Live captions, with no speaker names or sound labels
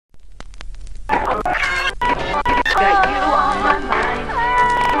Got you on my mind,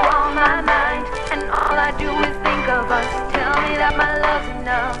 you on my mind, and all I do is think of us. Tell me that my love's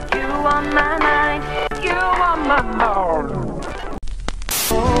enough. You on my mind, you on my mind.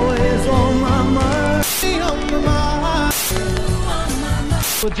 Always on my mind, on my mind.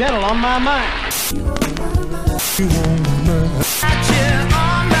 So gentle on my mind. You on my mind. You on my mind. Yeah,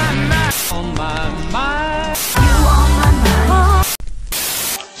 on my mind. On my mind. You on my mind.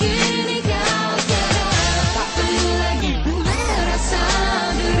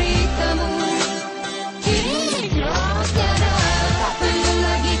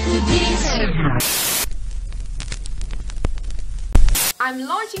 I'm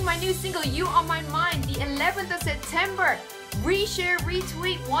launching my new single You On My Mind the 11th of September. Reshare,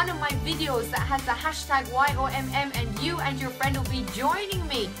 retweet one of my videos that has the hashtag YOMM and you and your friend will be joining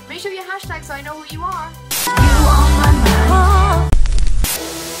me. Make sure you hashtag so I know who you are. You on my mind.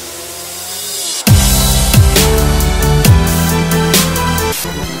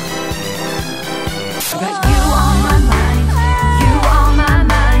 Got you on my mind, you on my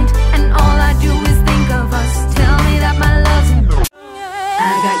mind, and all I do is think of us. Tell me that my love's enough.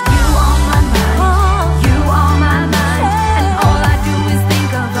 I got you on my mind, you on my mind, and all I do is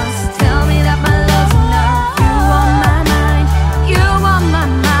think of us. Tell me that my love's enough. You on my mind, you on my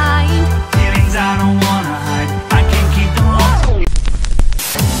mind. Feelings I don't wanna hide, I can't keep them all.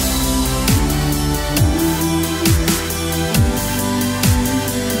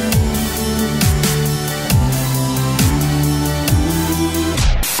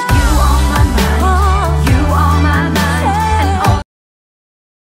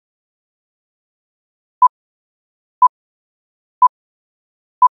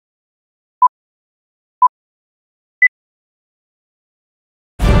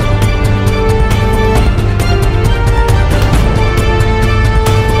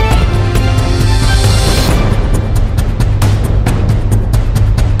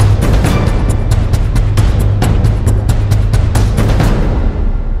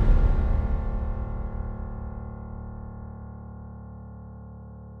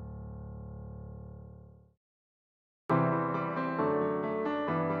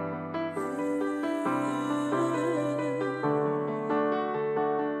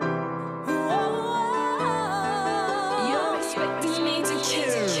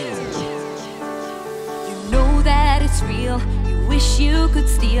 Real. You wish you could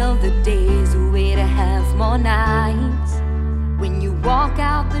steal the days away to have more nights. When you walk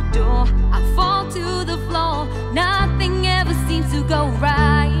out the door, I fall to the floor. Nothing ever seems to go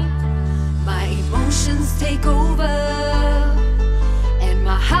right. My emotions take over, and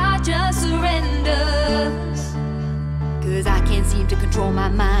my heart just surrenders. 'Cause I can't seem to control my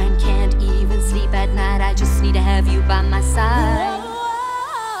mind, can't even sleep at night. I just need to have you by my side.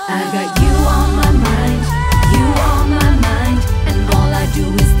 I got you on my mind, you on my mind, and all I do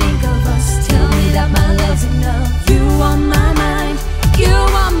is think of us. Tell me that my love's enough. You on my mind, you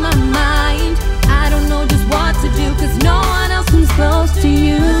on my mind. I don't know just what to do, 'cause no one else comes close to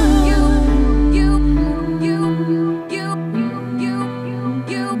you.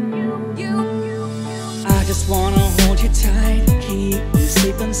 I just wanna hold you tight, keep you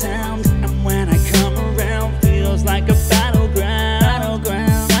sleeping sound. And when I come around, feels like a battleground.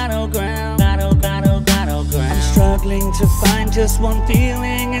 I'm struggling to find just one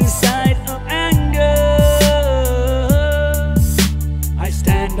feeling inside of anger. I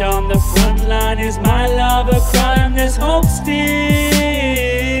stand on the front line, is my love a crime? There's hope still.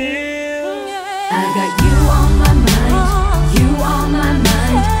 I got you on my mind, you on my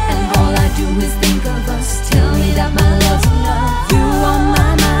mind, and all I do is think of us. Tell me that my love's enough. You on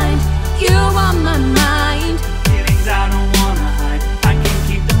my mind, you on my mind. Feelings I don't wanna hide, I can't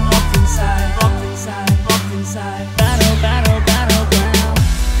keep them locked inside, locked inside, locked inside. Battleground.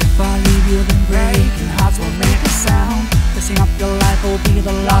 If I leave you then breaking hearts will make a sound. Messing up your life will be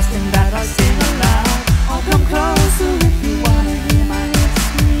the last thing that I sing aloud. I'll come closer if you wanna hear my lips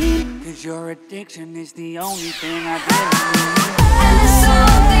scream, 'cause your addiction is the only thing I really need. And there's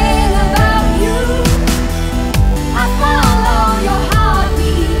something about you I fall